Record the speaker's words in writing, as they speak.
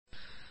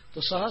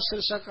तो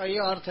सहस्र का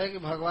यह अर्थ है कि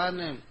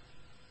भगवान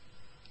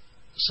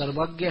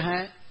सर्वज्ञ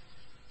हैं,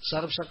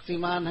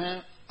 सर्वशक्तिमान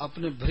हैं।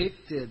 अपने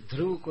भृत्य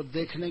ध्रुव को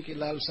देखने की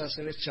लालसा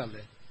से वे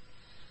चले।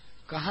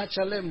 कहाँ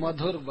चले?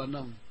 मधुर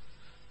वनम,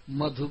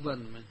 मधुबन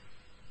में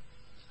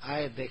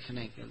आए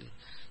देखने के लिए।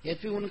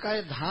 यद्यपि उनका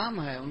ये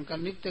धाम है, उनका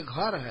नित्य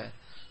घर है,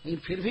 लेकिन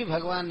फिर भी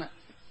भगवान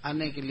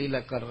आने की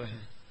लीला कर रहे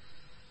हैं।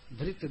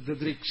 भृत्य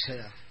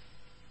दुदृक्षया।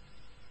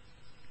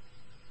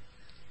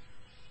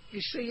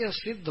 इससे यह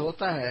सिद्ध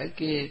होता है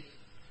कि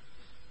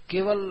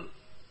केवल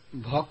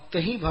भक्त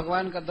ही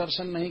भगवान का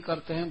दर्शन नहीं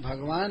करते हैं,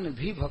 भगवान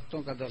भी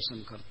भक्तों का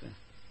दर्शन करते हैं।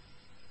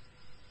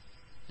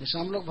 जैसे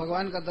हम लोग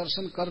भगवान का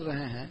दर्शन कर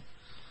रहे हैं,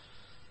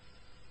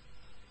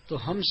 तो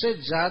हमसे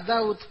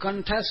ज्यादा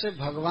उत्कंठा से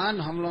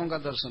भगवान हम लोगों का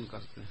दर्शन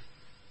करते हैं।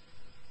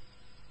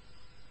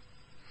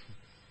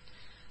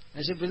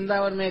 ऐसे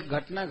वृंदावन में एक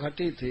घटना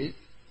घटी थी।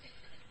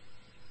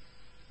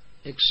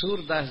 एक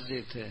सूरदास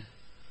जी थे,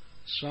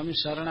 स्वामी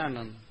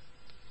शरणानंद,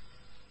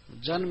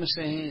 जन्म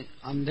से ही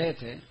अंधे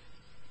थे,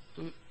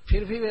 तो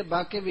फिर भी वे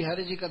बांके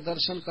बिहारी जी का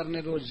दर्शन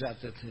करने रोज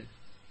जाते थे।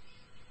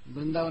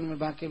 वृंदावन में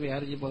बांके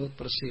बिहारी जी बहुत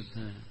प्रसिद्ध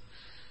हैं।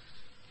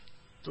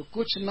 तो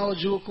कुछ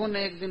नवजुवकों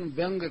ने एक दिन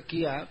व्यंग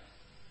किया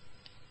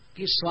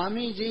कि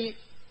स्वामी जी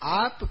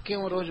आप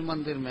क्यों रोज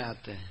मंदिर में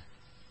आते हैं?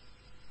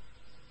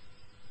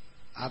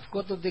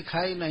 आपको तो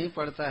दिखाई नहीं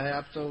पड़ता है,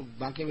 आप तो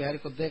बांके बिहारी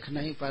को देख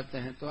नहीं पाते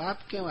हैं, तो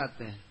आप क्यों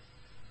आते हैं?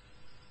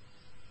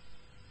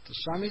 तो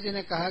स्वामी जी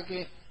ने कहा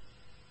कि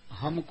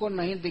हमको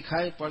नहीं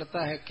दिखाई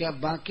पड़ता है, क्या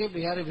बांके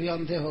बिहारी भी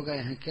अंधे हो गए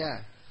हैं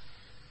क्या?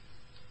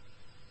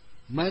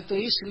 मैं तो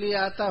इसलिए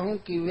आता हूं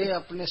कि वे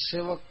अपने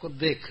सेवक को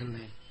देख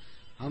लें,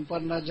 हम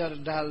पर नजर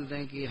डाल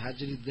दें कि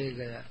हाजिरी दे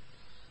गया।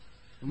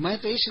 मैं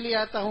तो इसलिए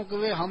आता हूं कि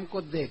वे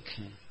हमको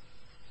देखें,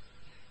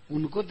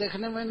 उनको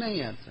देखने में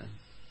नहीं आता।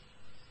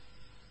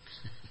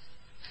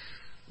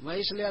 मैं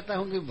इसलिए आता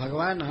हूं कि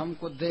भगवान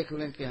हमको देख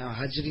लें कि हाँ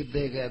हाजिरी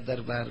दे गया,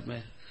 दरबार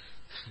में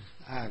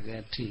आ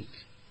गए, ठीक।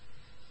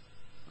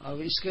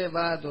 अब इसके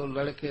बाद वो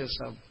लड़के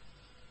सब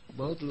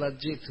बहुत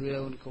लज्जित हुए,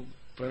 उनको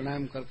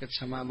प्रणाम करके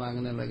क्षमा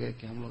मांगने लगे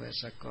कि हम लोग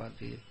ऐसा कह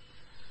दिए।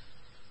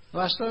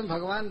 वास्तव में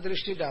भगवान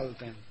दृष्टि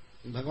डालते हैं।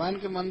 भगवान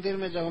के मंदिर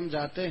में जब हम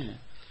जाते हैं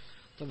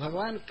तो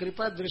भगवान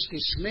कृपा दृष्टि,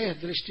 स्नेह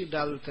दृष्टि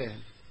डालते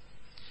हैं।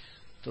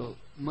 तो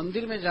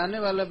मंदिर में जाने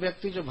वाला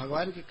व्यक्ति जो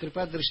भगवान की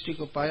कृपा दृष्टि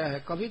को पाया है,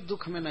 कभी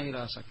दुख में नहीं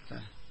रह सकता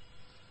है,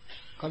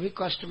 कभी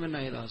कष्ट में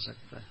नहीं रह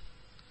सकता है।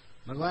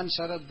 भगवान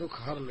सारा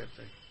दुख हर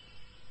लेते हैं।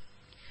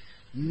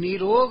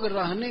 निरोग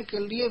रहने के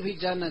लिए भी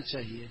जाना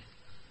चाहिए।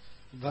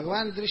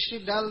 भगवान दृष्टि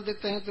डाल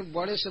देते हैं तो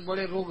बड़े से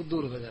बड़े रोग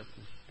दूर हो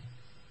जाते हैं।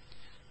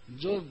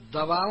 जो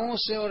दवाओं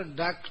से और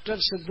डॉक्टर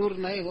से दूर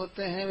नहीं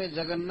होते हैं, वे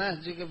जगन्नाथ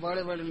जी के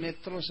बड़े बड़े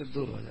नेत्रों से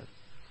दूर हो जाते हैं।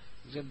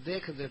 जब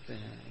देख देते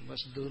हैं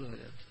बस दूर हो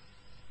जाते हैं।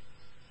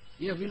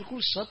 यह बिल्कुल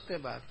सत्य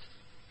बात।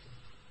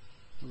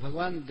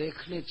 भगवान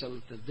देखने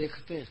चलते,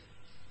 देखते,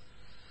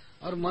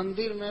 और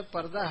मंदिर में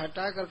पर्दा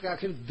हटा करके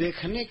आखिर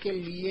देखने के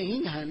लिए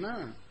ही है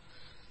ना।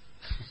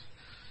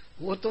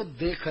 वो तो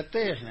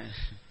देखते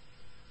हैं,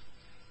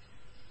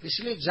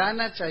 इसलिए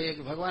जाना चाहिए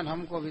कि भगवान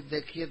हमको भी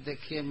देखिए,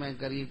 देखिए मैं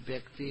गरीब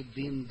व्यक्ति,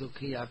 दीन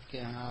दुखी आपके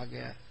यहाँ आ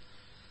गया,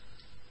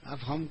 आप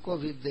हमको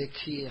भी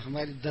देखिए,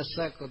 हमारी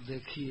दशा को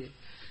देखिए,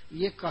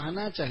 ये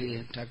कहना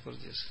चाहिए ठाकुर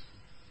जी से।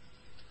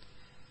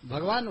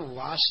 भगवान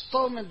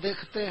वास्तव में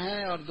देखते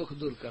हैं और दुख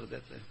दूर कर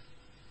देते हैं।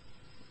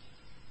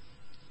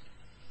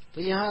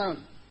 तो यहाँ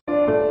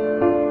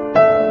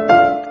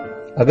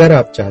अगर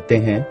आप चाहते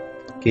हैं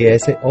कि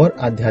ऐसे और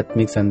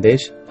आध्यात्मिक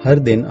संदेश हर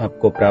दिन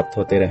आपको प्राप्त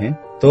होते रहें,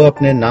 तो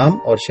अपने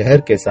नाम और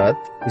शहर के साथ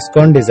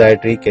इस्कॉन डिजायर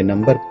ट्री के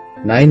नंबर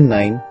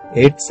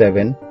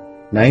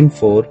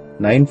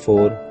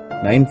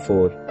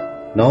 9987949494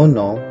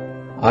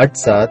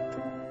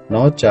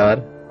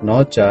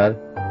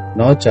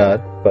 9987949494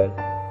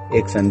 पर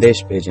एक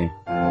संदेश भेजें।